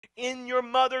In your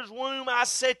mother's womb, I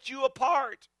set you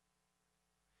apart.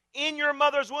 In your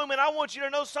mother's womb, and I want you to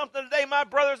know something today, my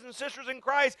brothers and sisters in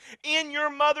Christ. In your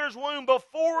mother's womb,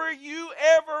 before you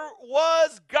ever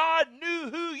was, God knew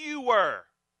who you were.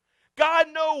 God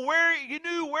knew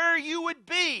where you would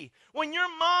be. When your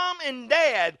mom and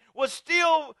dad was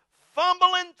still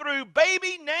fumbling through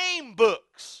baby name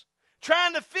books,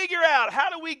 trying to figure out how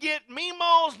do we get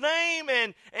Meemaw's name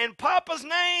and Papa's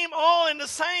name all in the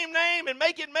same name and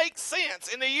make it make sense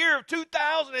in the year of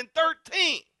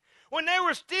 2013. When they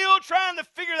were still trying to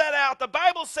figure that out, the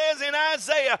Bible says in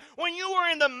Isaiah, when you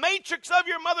were in the matrix of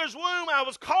your mother's womb, I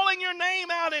was calling your name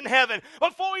out in heaven.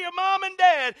 Before your mom and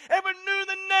dad ever knew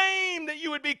the name that you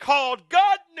would be called,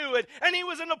 God knew it. And he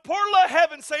was in the portal of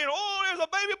heaven saying, oh, there's a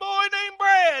baby boy named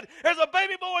Brad. There's a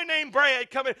baby boy named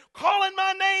Brad coming, calling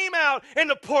my name out in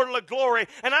the portal of glory.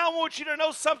 And I want you to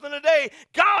know something today.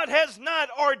 God has not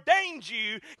ordained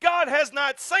you. God has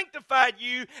not sanctified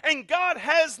you. And God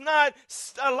has not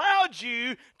allowed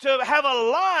you to have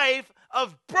a life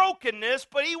of brokenness,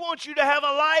 but he wants you to have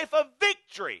a life of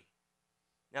victory.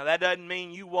 Now, that doesn't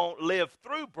mean you won't live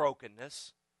through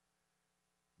brokenness,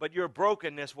 but your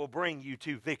brokenness will bring you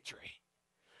to victory.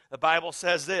 The Bible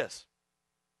says this,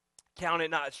 count it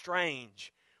not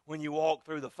strange when you walk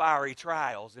through the fiery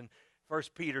trials in 1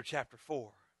 Peter chapter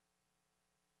 4.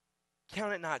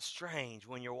 Count it not strange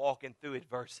when you're walking through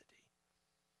adversity.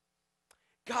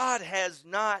 God has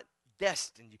not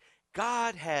destined you.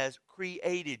 God has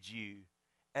created you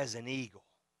as an eagle.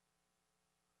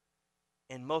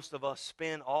 And most of us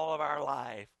spend all of our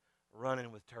life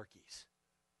running with turkeys.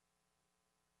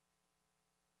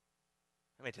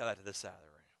 Let me tell that to this side of the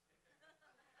room.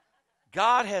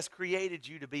 God has created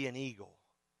you to be an eagle.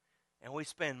 And we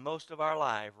spend most of our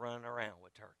life running around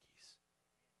with turkeys.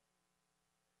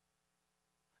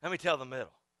 Let me tell the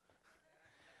middle.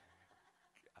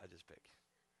 I just picked.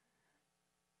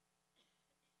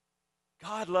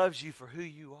 God loves you for who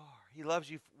you are. He loves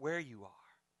you for where you are.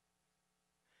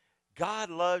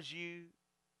 God loves you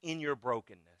in your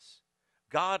brokenness.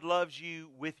 God loves you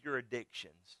with your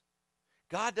addictions.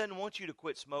 God doesn't want you to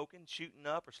quit smoking, shooting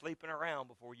up, or sleeping around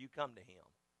before you come to him.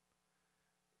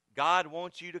 God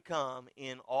wants you to come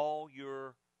in all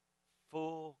your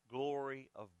full glory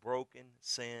of broken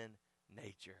sin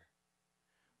nature.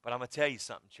 But I'm going to tell you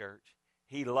something, church.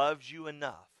 He loves you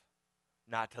enough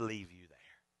not to leave you there.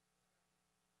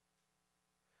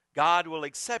 God will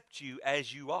accept you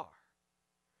as you are.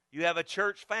 You have a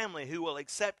church family who will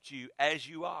accept you as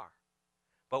you are.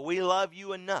 But we love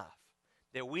you enough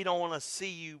that we don't want to see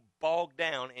you bogged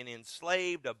down and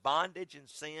enslaved to bondage and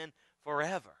sin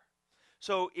forever.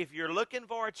 So if you're looking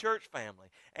for a church family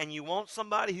and you want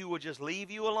somebody who will just leave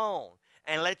you alone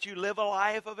and let you live a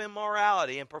life of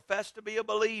immorality and profess to be a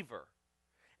believer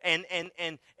and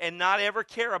not ever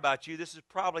care about you, this is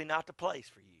probably not the place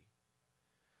for you.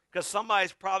 Because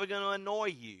somebody's probably going to annoy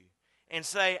you and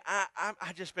say,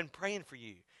 I just been praying for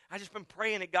you. I just been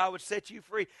praying that God would set you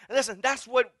free. And listen, that's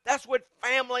what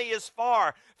family is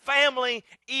for. Family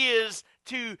is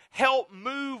to help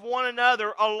move one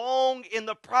another along in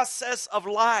the process of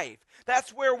life.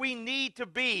 That's where we need to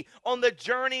be on the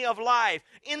journey of life.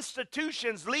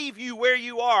 Institutions leave you where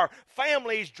you are.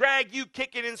 Families drag you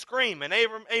kicking and screaming.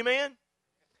 Amen?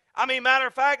 I mean, matter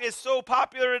of fact, it's so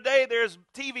popular today, there's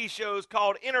TV shows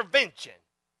called Intervention.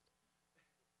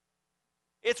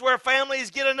 It's where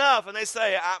families get enough and they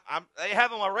say, they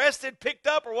have them arrested, picked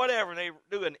up, or whatever, and they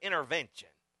do an intervention.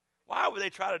 Why would they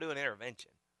try to do an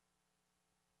intervention?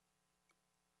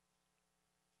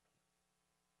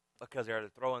 Because they're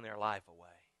throwing their life away.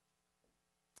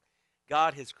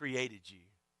 God has created you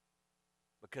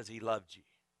because he loved you.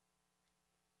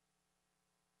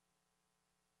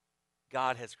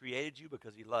 God has created you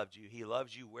because he loved you. He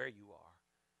loves you where you are.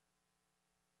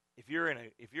 If you're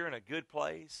in a good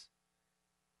place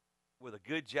with a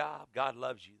good job, God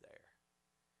loves you there.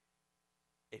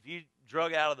 If you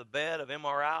drug out of the bed of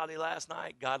immorality last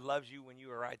night, God loves you when you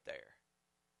were right there.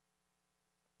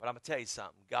 But I'm going to tell you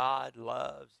something. God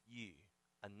loves you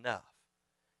enough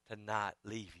to not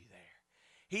leave you there.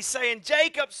 He's saying,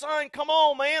 Jacob, son, come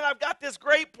on, man. I've got this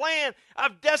great plan.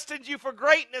 I've destined you for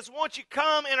greatness. Won't you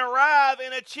come and arrive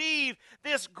and achieve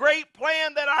this great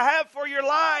plan that I have for your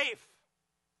life?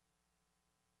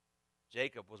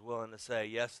 Jacob was willing to say,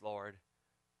 yes, Lord,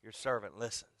 your servant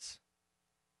listens.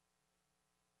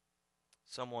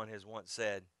 Someone has once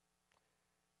said,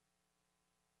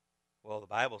 well, the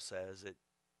Bible says that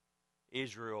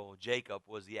Israel, Jacob,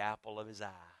 was the apple of his eye.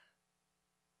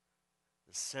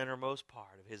 The centermost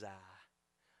part of his eye.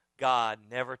 God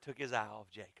never took his eye off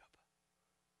Jacob.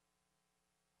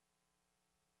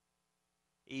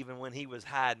 Even when he was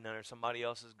hiding under somebody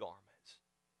else's garments,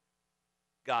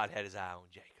 God had his eye on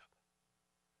Jacob.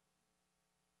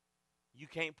 You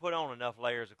can't put on enough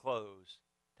layers of clothes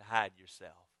to hide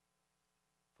yourself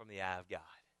from the eye of God.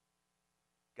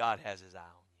 God has his eye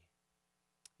on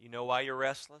you. You know why you're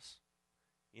restless?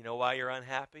 You know why you're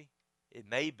unhappy? It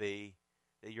may be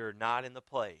that you're not in the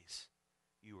place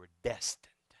you were destined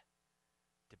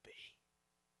to be.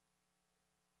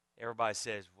 Everybody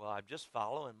says, well, I'm just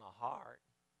following my heart.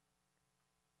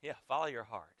 Yeah, follow your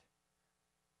heart.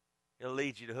 It'll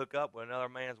lead you to hook up with another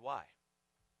man's wife.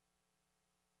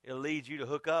 It'll lead you to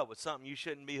hook up with something you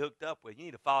shouldn't be hooked up with. You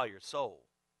need to follow your soul.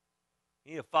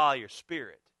 You need to follow your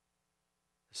spirit.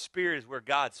 The spirit is where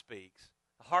God speaks.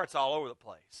 The heart's all over the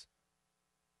place.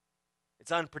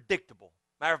 It's unpredictable.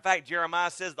 Matter of fact, Jeremiah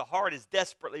says the heart is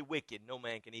desperately wicked. No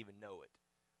man can even know it.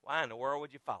 Why in the world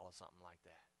would you follow something like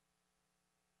that?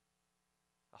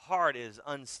 The heart is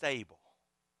unstable.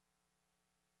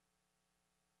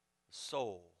 The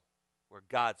soul, where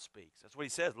God speaks. That's what he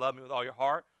says. Love me with all your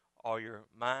heart, all your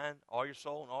mind, all your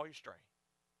soul, and all your strength.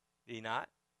 Do you not?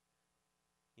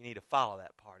 You need to follow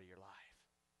that part of your life.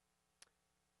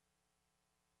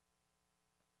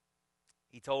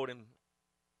 He told him,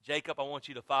 Jacob, I want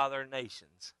you to father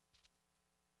nations.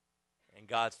 And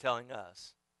God's telling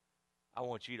us, I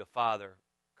want you to father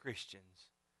Christians.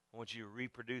 I want you to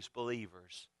reproduce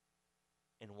believers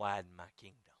and widen my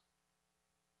kingdom.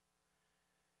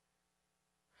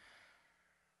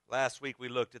 Last week we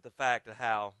looked at the fact of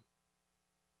how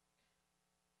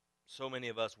so many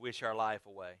of us wish our life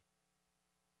away.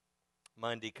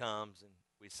 Monday comes and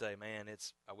we say, man,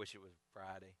 I wish it was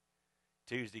Friday.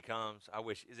 Tuesday comes,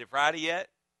 is it Friday yet?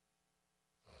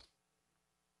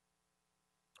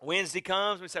 Wednesday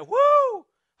comes, we say, woo,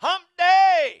 hump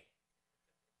day.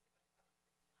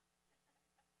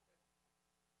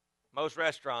 Most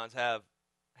restaurants have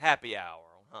happy hour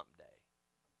on hump day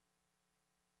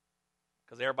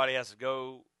because everybody has to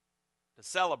go to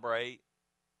celebrate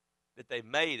that they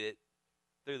made it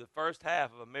through the first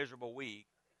half of a miserable week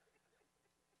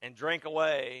and drink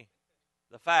away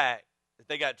the fact that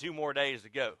they got 2 more days to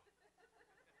go.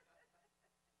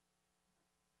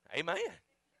 Amen.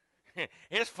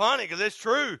 It's funny because it's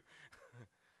true.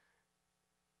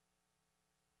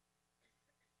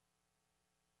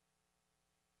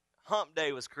 Hump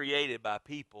Day was created by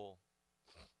people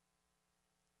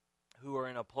who are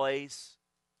in a place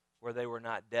where they were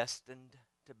not destined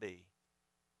to be.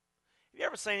 Have you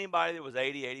ever seen anybody that was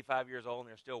 80, 85 years old and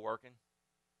they're still working?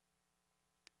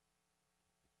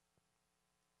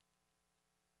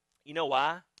 You know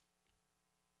why?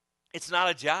 It's not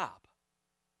a job.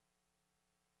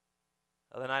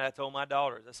 The other night I told my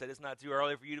daughters, I said, it's not too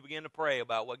early for you to begin to pray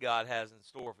about what God has in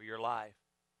store for your life.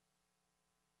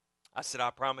 I said,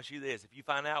 I promise you this, if you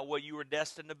find out what you were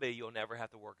destined to be, you'll never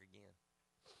have to work again.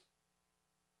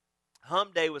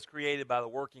 Hump Day was created by the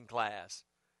working class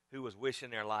who was wishing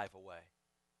their life away.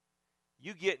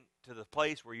 You get to the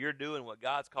place where you're doing what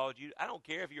God's called you. I don't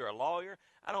care if you're a lawyer.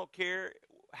 I don't care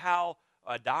how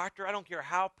a doctor. I don't care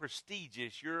how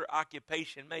prestigious your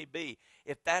occupation may be.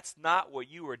 If that's not what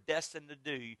you were destined to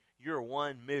do, you're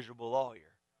one miserable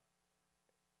lawyer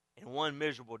and one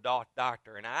miserable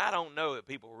doctor. And I don't know that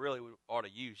people really ought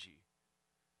to use you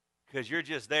because you're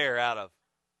just there out of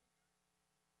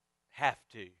have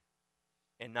to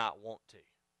and not want to.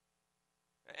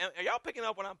 Are y'all picking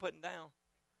up what I'm putting down?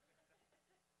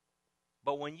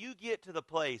 But when you get to the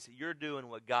place that you're doing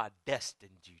what God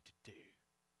destined you to do,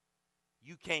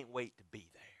 you can't wait to be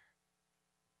there.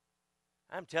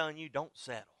 I'm telling you, don't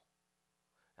settle.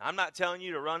 I'm not telling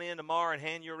you to run in tomorrow and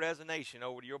hand your resignation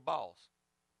over to your boss.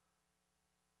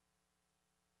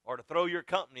 Or to throw your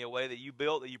company away that you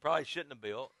built that you probably shouldn't have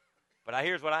built. But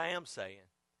here's what I am saying.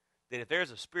 That if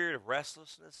there's a spirit of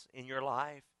restlessness in your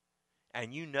life,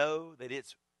 and you know that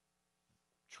it's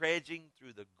trudging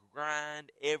through the grind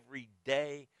every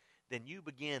day, then you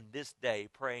begin this day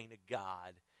praying to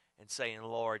God and saying,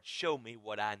 Lord, show me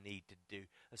what I need to do.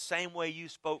 The same way you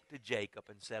spoke to Jacob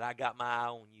and said, I got my eye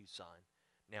on you, son.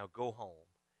 Now go home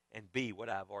and be what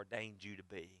I've ordained you to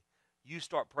be. You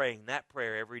start praying that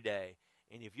prayer every day.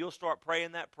 And if you'll start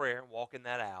praying that prayer and walking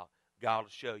that out, God will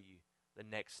show you the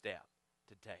next step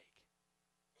to take.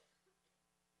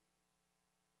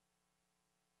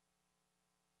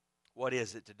 What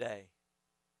is it today?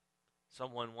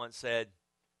 Someone once said,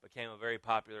 became a very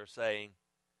popular saying,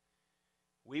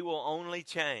 we will only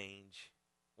change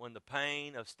when the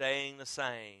pain of staying the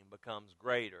same becomes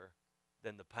greater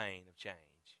than the pain of change.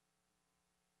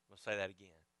 I'll say that again.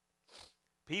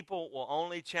 People will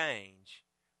only change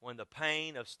when the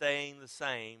pain of staying the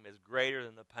same is greater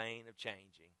than the pain of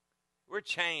changing. We're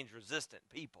change-resistant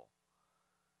people.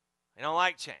 They don't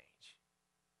like change.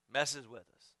 Messes with us.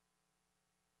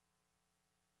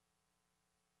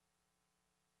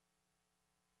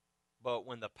 But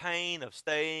when the pain of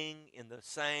staying in the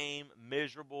same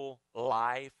miserable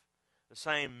life, the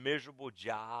same miserable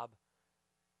job,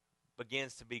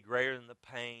 begins to be greater than the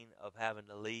pain of having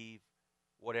to leave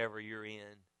whatever you're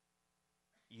in,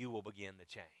 you will begin to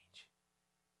change.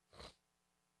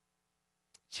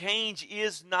 Change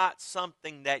is not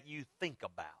something that you think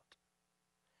about.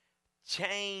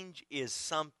 Change is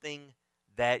something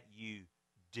that you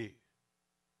do.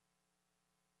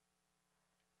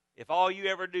 If all you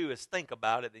ever do is think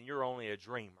about it, then you're only a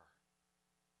dreamer.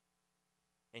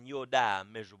 And you'll die a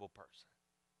miserable person.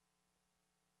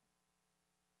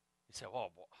 You say,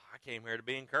 well, I came here to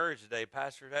be encouraged today,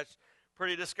 Pastor. That's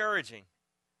pretty discouraging.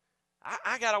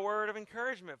 I got a word of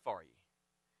encouragement for you.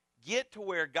 Get to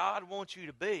where God wants you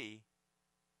to be,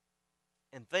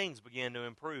 and things begin to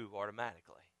improve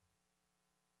automatically.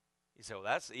 You say, well,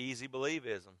 that's easy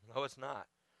believism. No, it's not.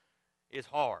 It's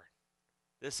hard.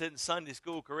 This isn't Sunday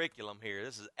school curriculum here.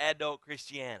 This is adult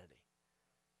Christianity.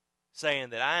 Saying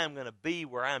that I am going to be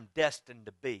where I'm destined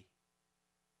to be.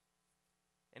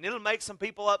 And it'll make some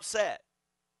people upset.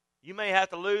 You may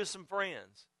have to lose some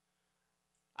friends.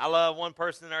 I love one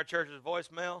person in our church's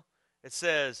voicemail. It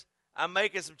says, I'm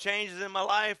making some changes in my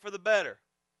life for the better.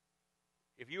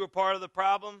 If you were part of the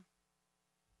problem,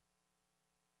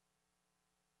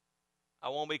 I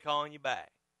won't be calling you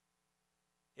back.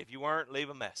 If you weren't, leave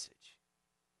a message.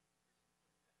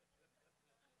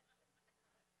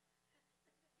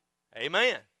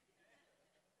 Amen.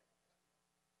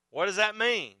 What does that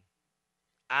mean?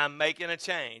 I'm making a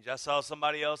change. I saw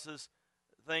somebody else's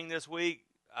thing this week.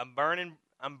 I'm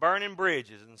burning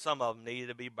bridges, and some of them needed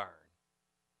to be burned.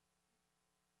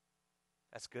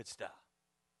 That's good stuff.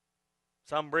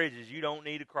 Some bridges you don't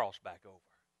need to cross back over.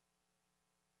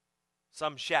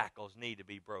 Some shackles need to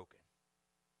be broken.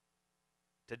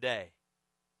 Today,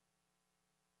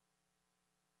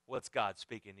 what's God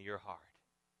speaking to your heart?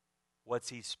 What's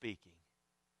He speaking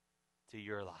to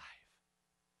your life?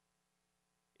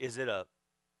 Is it a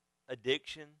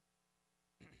addiction?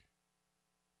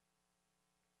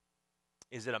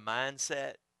 Is it a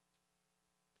mindset?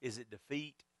 Is it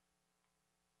defeat?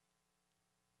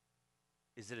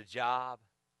 Is it a job?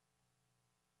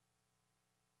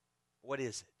 What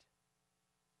is it?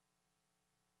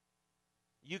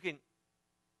 You can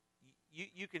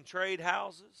trade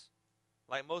houses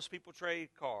like most people trade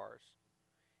cars.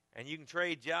 And you can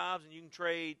trade jobs and you can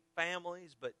trade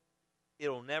families, but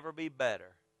it'll never be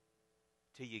better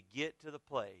till you get to the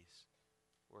place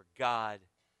where God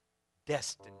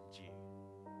destined you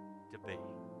to be.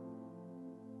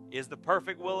 Is the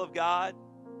perfect will of God,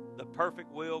 the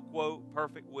perfect will, quote,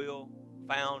 perfect will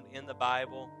found in the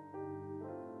Bible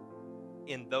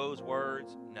in those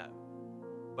words? No.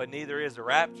 But neither is the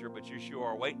rapture, but you sure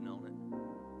are waiting on it.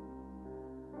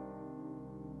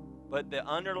 But the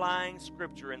underlying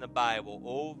scripture in the Bible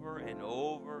over and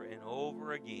over and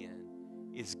over again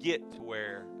is get to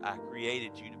where I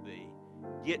created you to be.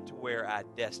 Get to where I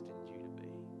destined you to be.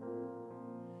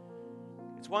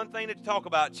 It's one thing to talk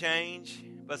about change,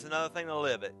 but it's another thing to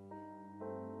live it.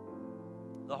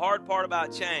 The hard part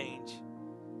about change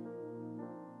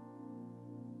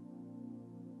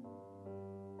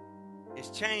is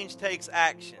change takes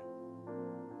action.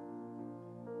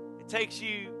 It takes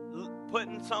you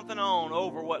putting something on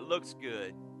over what looks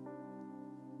good.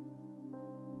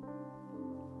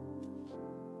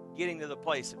 Getting to the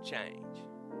place of change.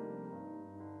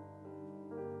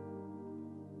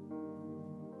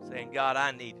 Saying, God,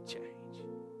 I need to change.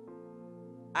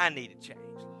 I need to change,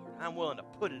 Lord. I'm willing to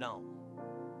put it on.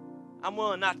 I'm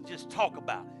willing not to just talk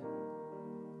about it.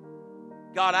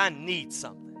 God, I need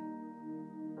something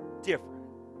different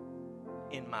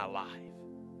in my life.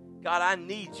 God, I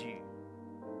need you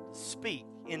to speak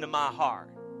into my heart,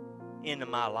 into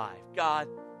my life. God,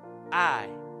 I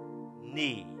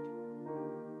need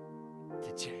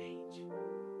to change.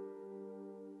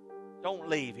 Don't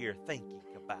leave here thinking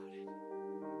about it.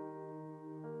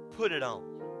 Put it on.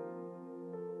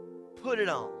 Put it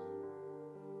on.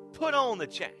 Put on the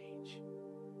change.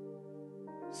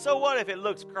 So what if it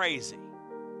looks crazy?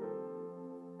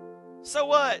 So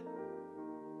what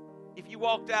if you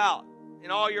walked out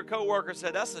and all your coworkers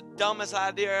said, that's the dumbest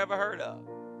idea I ever heard of?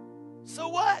 So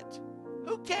what?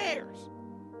 Who cares?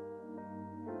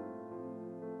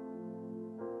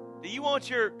 Do you want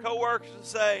your coworkers to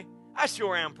say, I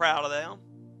sure am proud of them?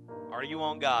 Or do you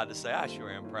want God to say, I sure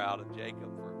am proud of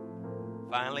Jacob for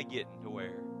finally getting to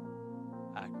where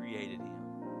I created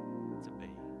him to be?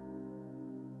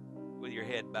 Will with your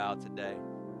head bowed today.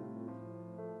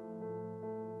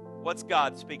 What's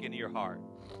God speaking to your heart?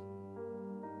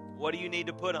 What do you need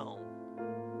to put on?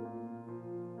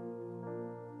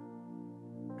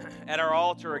 At our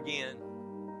altar again,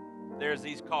 there's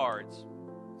these cards.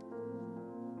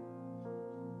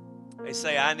 They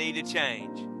say, I need to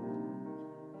change.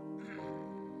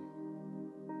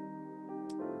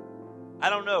 I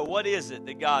don't know. What is it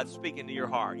that God's speaking to your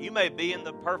heart? You may be in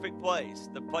the perfect place,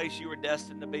 the place you were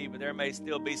destined to be, but there may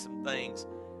still be some things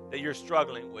that you're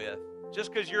struggling with.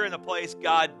 Just because you're in a place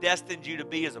God destined you to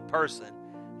be as a person,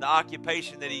 the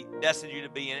occupation that He destined you to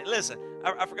be in. Listen,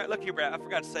 I forgot. Look here, Brad. I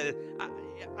forgot to say that.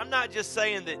 I'm not just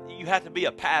saying that you have to be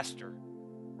a pastor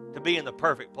to be in the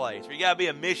perfect place, or you got to be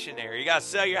a missionary. You got to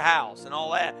sell your house and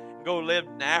all that and go live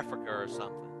in Africa or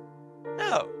something.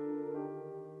 No.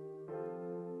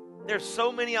 There's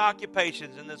so many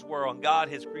occupations in this world, and God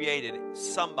has created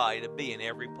somebody to be in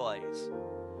every place.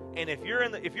 And if you're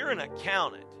an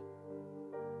accountant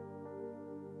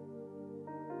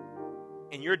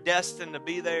and you're destined to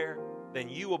be there, then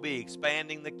you will be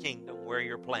expanding the kingdom where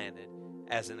you're planted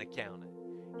as an accountant.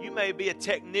 You may be a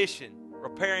technician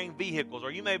repairing vehicles, or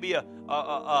you may be a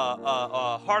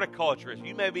horticulturist.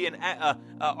 You may be an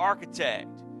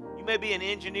architect. You may be an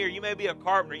engineer. You may be a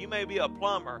carpenter. You may be a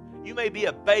plumber. You may be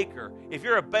a baker. If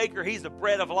you're a baker, He's the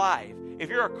bread of life. If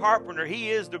you're a carpenter, He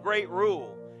is the great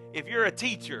rule. If you're a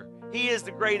teacher, He is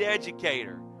the great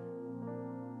educator.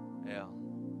 Yeah,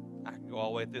 I can go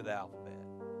all the way through the alphabet.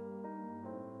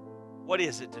 What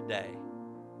is it today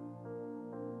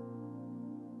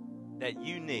that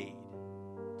you need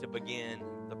to begin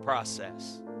the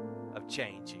process of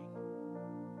changing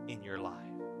in your life?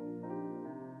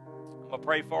 I'm going to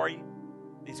pray for you.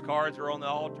 These cards are on the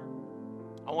altar.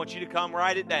 I want you to come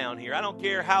write it down here. I don't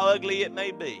care how ugly it may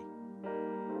be.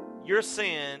 Your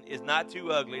sin is not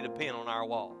too ugly to pin on our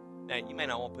wall. Now, you may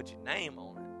not want to put your name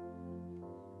on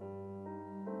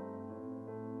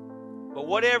it. But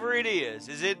whatever it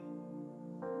is it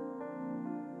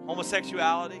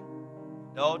homosexuality,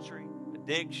 adultery,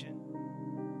 addiction,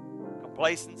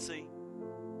 complacency?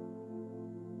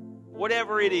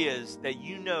 Whatever it is that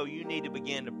you know you need to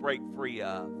begin to break free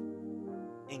of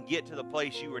and get to the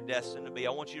place you were destined to be, I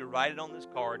want you to write it on this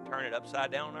card, turn it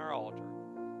upside down on our altar.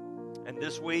 And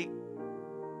this week,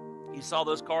 you saw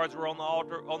those cards were on the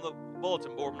altar, on the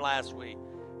bulletin board from last week.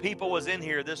 People was in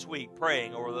here this week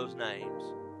praying over those names,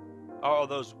 or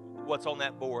those what's on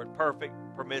that board: perfect,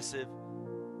 permissive,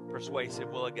 persuasive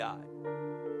will of God.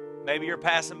 Maybe you're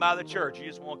passing by the church. You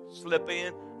just want to slip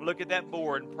in, look at that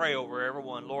board, and pray over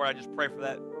everyone. Lord, I just pray for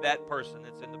that person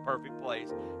that's in the perfect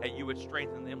place, that you would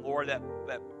strengthen them, Lord, that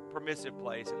permissive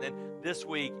place. And then this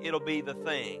week, it'll be the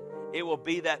thing. It will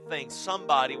be that thing.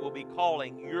 Somebody will be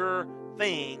calling your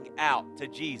thing out to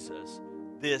Jesus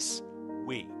this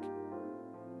week.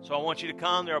 So I want you to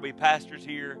come. There will be pastors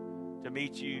here to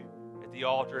meet you at the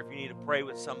altar if you need to pray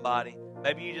with somebody.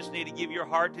 Maybe you just need to give your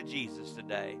heart to Jesus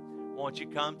today. Won't you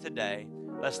come today?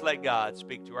 Let's let God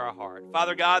speak to our heart.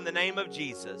 Father God, in the name of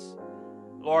Jesus,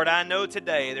 Lord, I know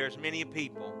today there's many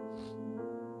people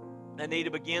that need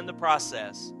to begin the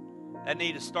process, that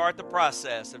need to start the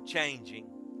process of changing.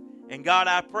 And God,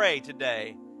 I pray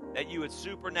today that you would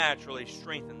supernaturally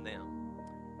strengthen them.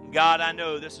 And God, I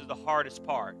know this is the hardest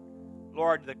part.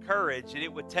 Lord, the courage that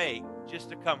it would take just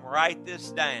to come write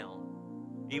this down,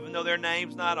 even though their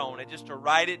name's not on it, just to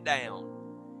write it down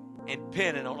and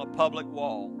pin it on a public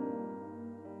wall,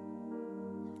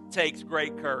 takes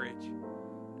great courage.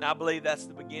 And I believe that's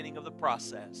the beginning of the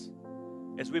process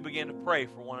as we begin to pray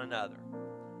for one another.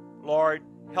 Lord,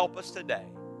 help us today.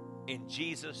 In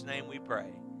Jesus' name we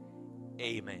pray.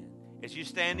 Amen. As you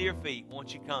stand to your feet,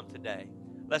 won't you come today?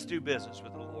 Let's do business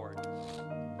with the Lord.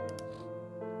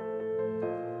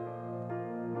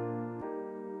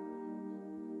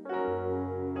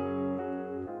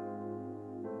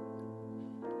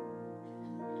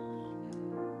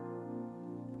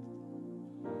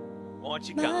 Won't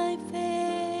you come? My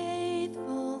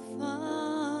faithful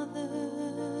Father,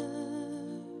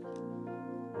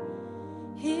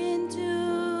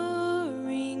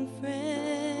 enduring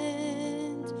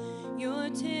friend, your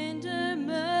tender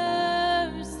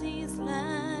mercies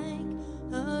like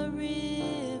a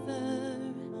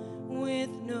river with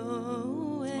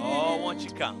no end. Oh, won't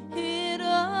you come? It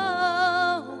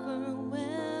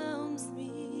overwhelms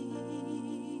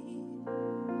me.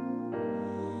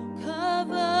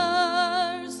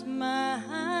 Covers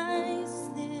my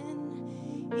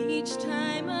sin each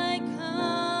time I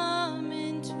come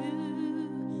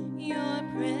into your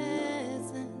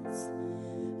presence.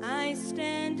 I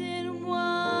stand in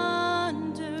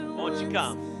wonder. Won't you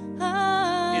come?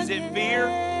 Once Is it fear?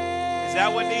 Is Is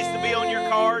that what needs to be on your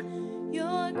card?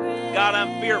 Your grace God,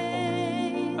 I'm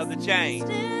fearful of the change.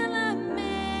 still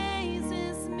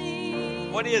amazes me.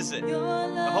 What is it? Your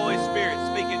The Holy Spirit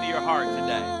speaking to your heart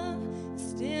today. love,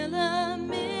 still a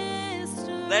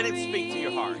mystery. Let Him speak to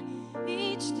your heart.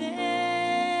 Each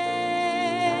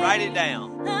day, Write it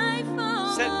down. I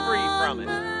fall Set free from it.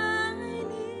 on my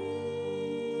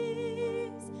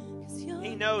knees, 'cause your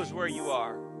He knows where you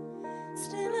are.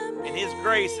 still And His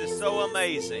grace is so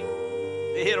amazing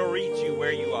that it'll reach you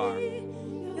where you are.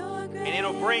 And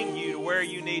it'll bring you to where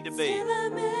you need to be.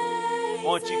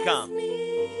 Won't you come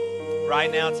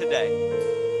right now today?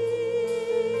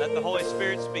 Let the Holy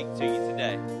Spirit speak to you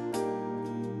today.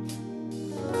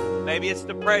 Maybe it's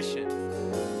depression,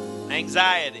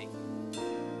 anxiety,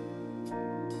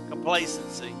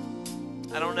 complacency.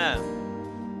 I don't know.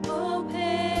 Oh,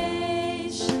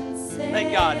 patience,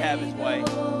 Let God have His way.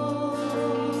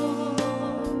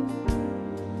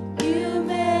 you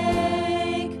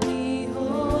make me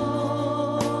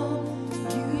whole.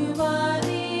 You are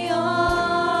the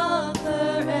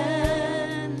author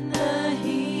and the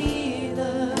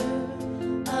healer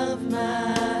of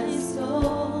my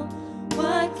soul.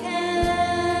 What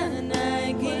can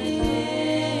I give you?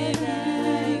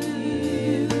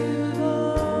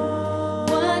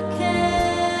 What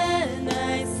can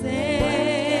I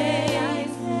say?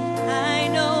 I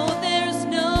know there's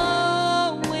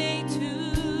no way to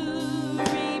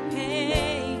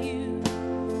repay you,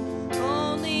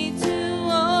 only to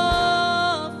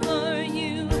offer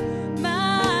you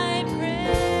my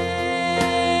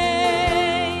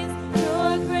praise.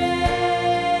 Your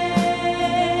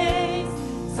grace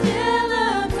still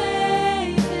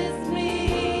amazes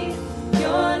me.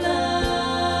 Your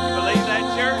love, Believe that,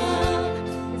 church?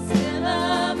 still a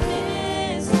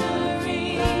mystery.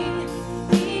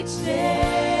 Each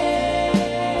day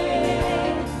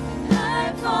I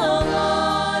fall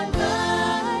on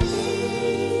my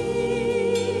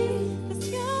knees, 'cause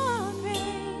your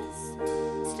grace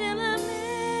still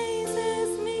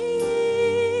amazes me.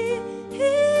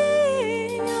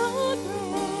 Your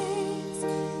grace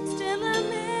still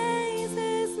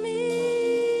amazes me.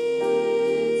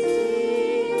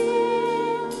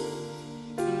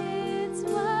 It's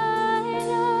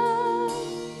wider,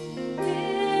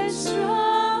 it's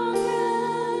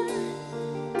stronger,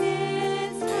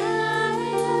 it's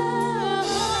higher,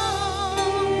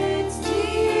 it's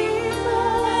deeper,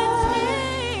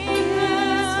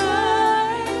 it's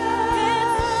wider,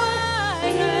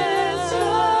 it's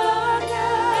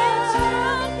stronger, it's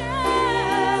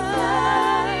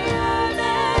higher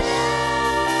than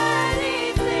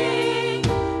anything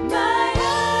my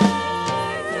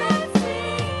eyes can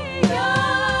see.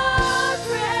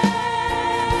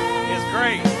 His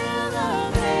grace,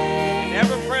 and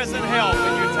ever-present help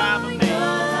in your time of need.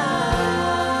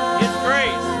 His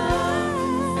grace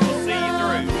will see you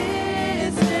through.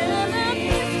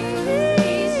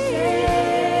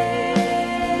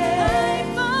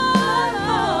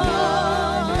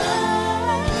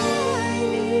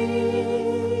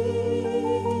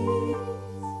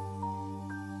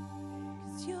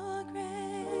 Your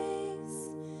grace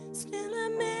still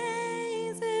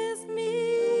amazes me.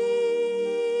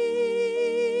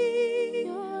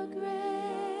 Your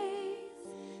grace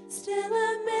still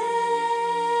amazes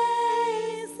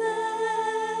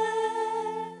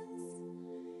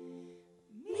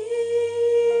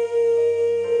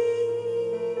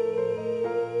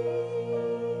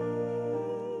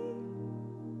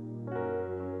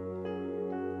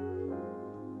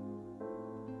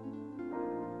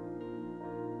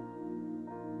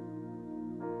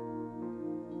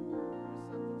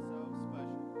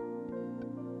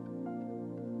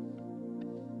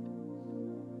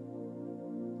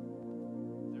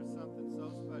There's something so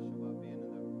special about being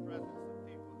in the presence of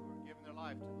people who are giving their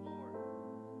life to the Lord.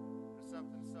 There's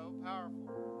something so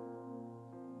powerful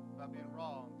about being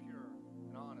raw and pure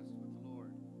and honest with the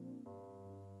Lord.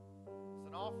 It's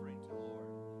an offering to the Lord.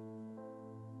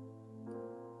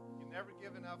 You can never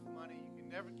give enough money. You can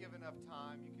never give enough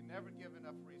time. You can never give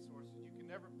enough resources. You can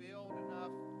never build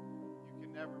enough. You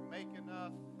can never make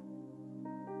enough.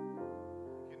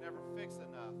 You can never fix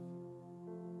enough.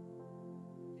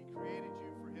 He created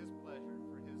you for His pleasure,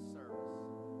 for His service.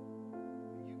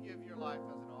 And you give your life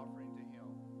as an offering to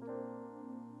Him.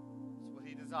 It's what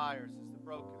He desires, is the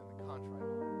broken and the contrite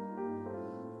heart.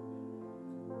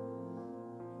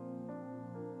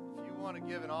 If you want to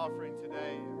give an offering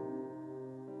today,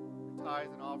 your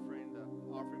tithes and offering, the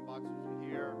offering boxes are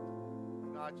here. If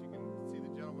not, you can see the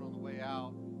gentleman on the way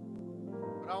out.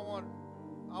 But I want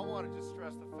to just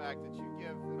stress the fact that you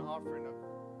give an offering of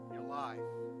your life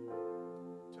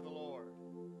to the Lord.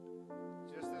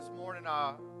 Just this morning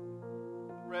I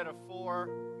read of 4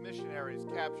 missionaries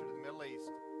captured in the Middle East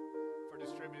for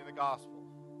distributing the gospel.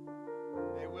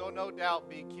 They will no doubt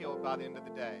be killed by the end of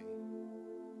the day.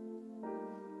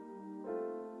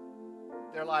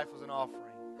 Their life was an offering.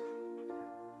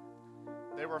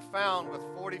 They were found with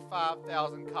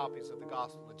 45,000 copies of the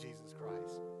gospel of Jesus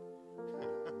Christ.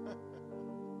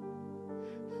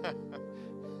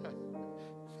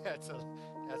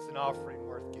 That's an offering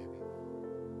worth giving.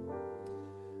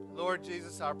 Lord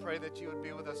Jesus, I pray that you would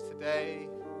be with us today.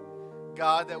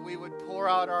 God, that we would pour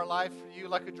out our life for you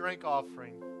like a drink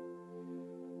offering.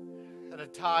 That a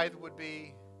tithe would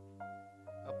be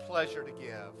a pleasure to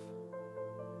give.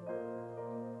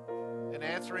 And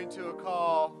answering to a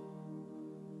call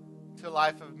to a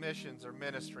life of missions or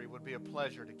ministry would be a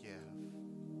pleasure to give.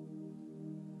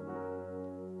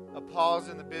 A pause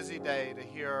in the busy day to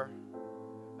hear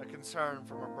a concern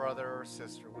from a brother or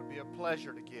sister would be a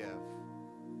pleasure to give.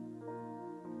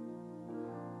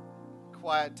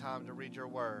 Quiet time to read your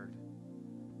word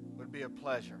would be a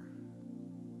pleasure.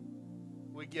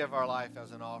 We give our life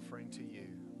as an offering to you.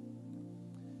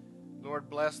 Lord,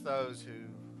 bless those who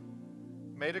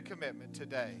made a commitment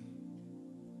today.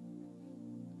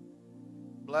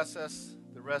 Bless us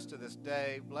the rest of this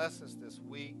day. Bless us this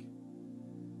week.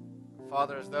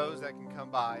 Father, as those that can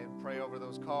come by and pray over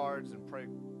those cards and pray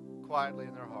quietly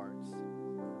in their hearts.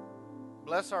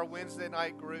 Bless our Wednesday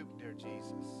night group, dear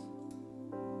Jesus.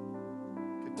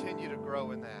 Continue to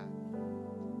grow in that.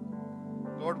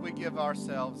 Lord, we give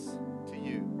ourselves to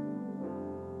you.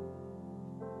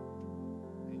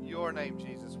 In your name,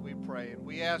 Jesus, we pray. And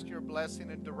we ask your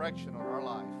blessing and direction on our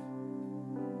life.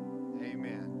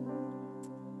 Amen.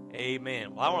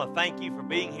 Amen. Well, I want to thank you for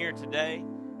being here today,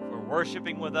 for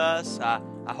worshiping with us. I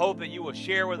hope that you will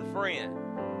share with a friend.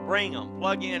 Bring them.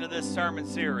 Plug into this sermon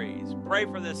series. Pray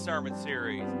for this sermon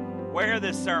series. Wear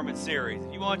this sermon series.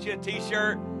 If you want you a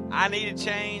t-shirt, I need a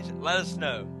change, let us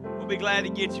know. We'll be glad to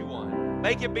get you one.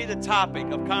 Make it be the topic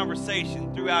of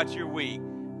conversation throughout your week.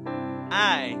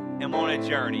 I am on a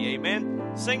journey.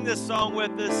 Amen. Sing this song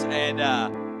with us,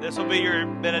 and this will be your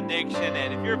benediction.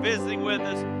 And if you're visiting with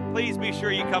us, please be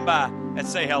sure you come by and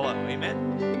say hello.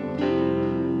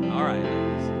 Amen. All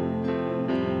right.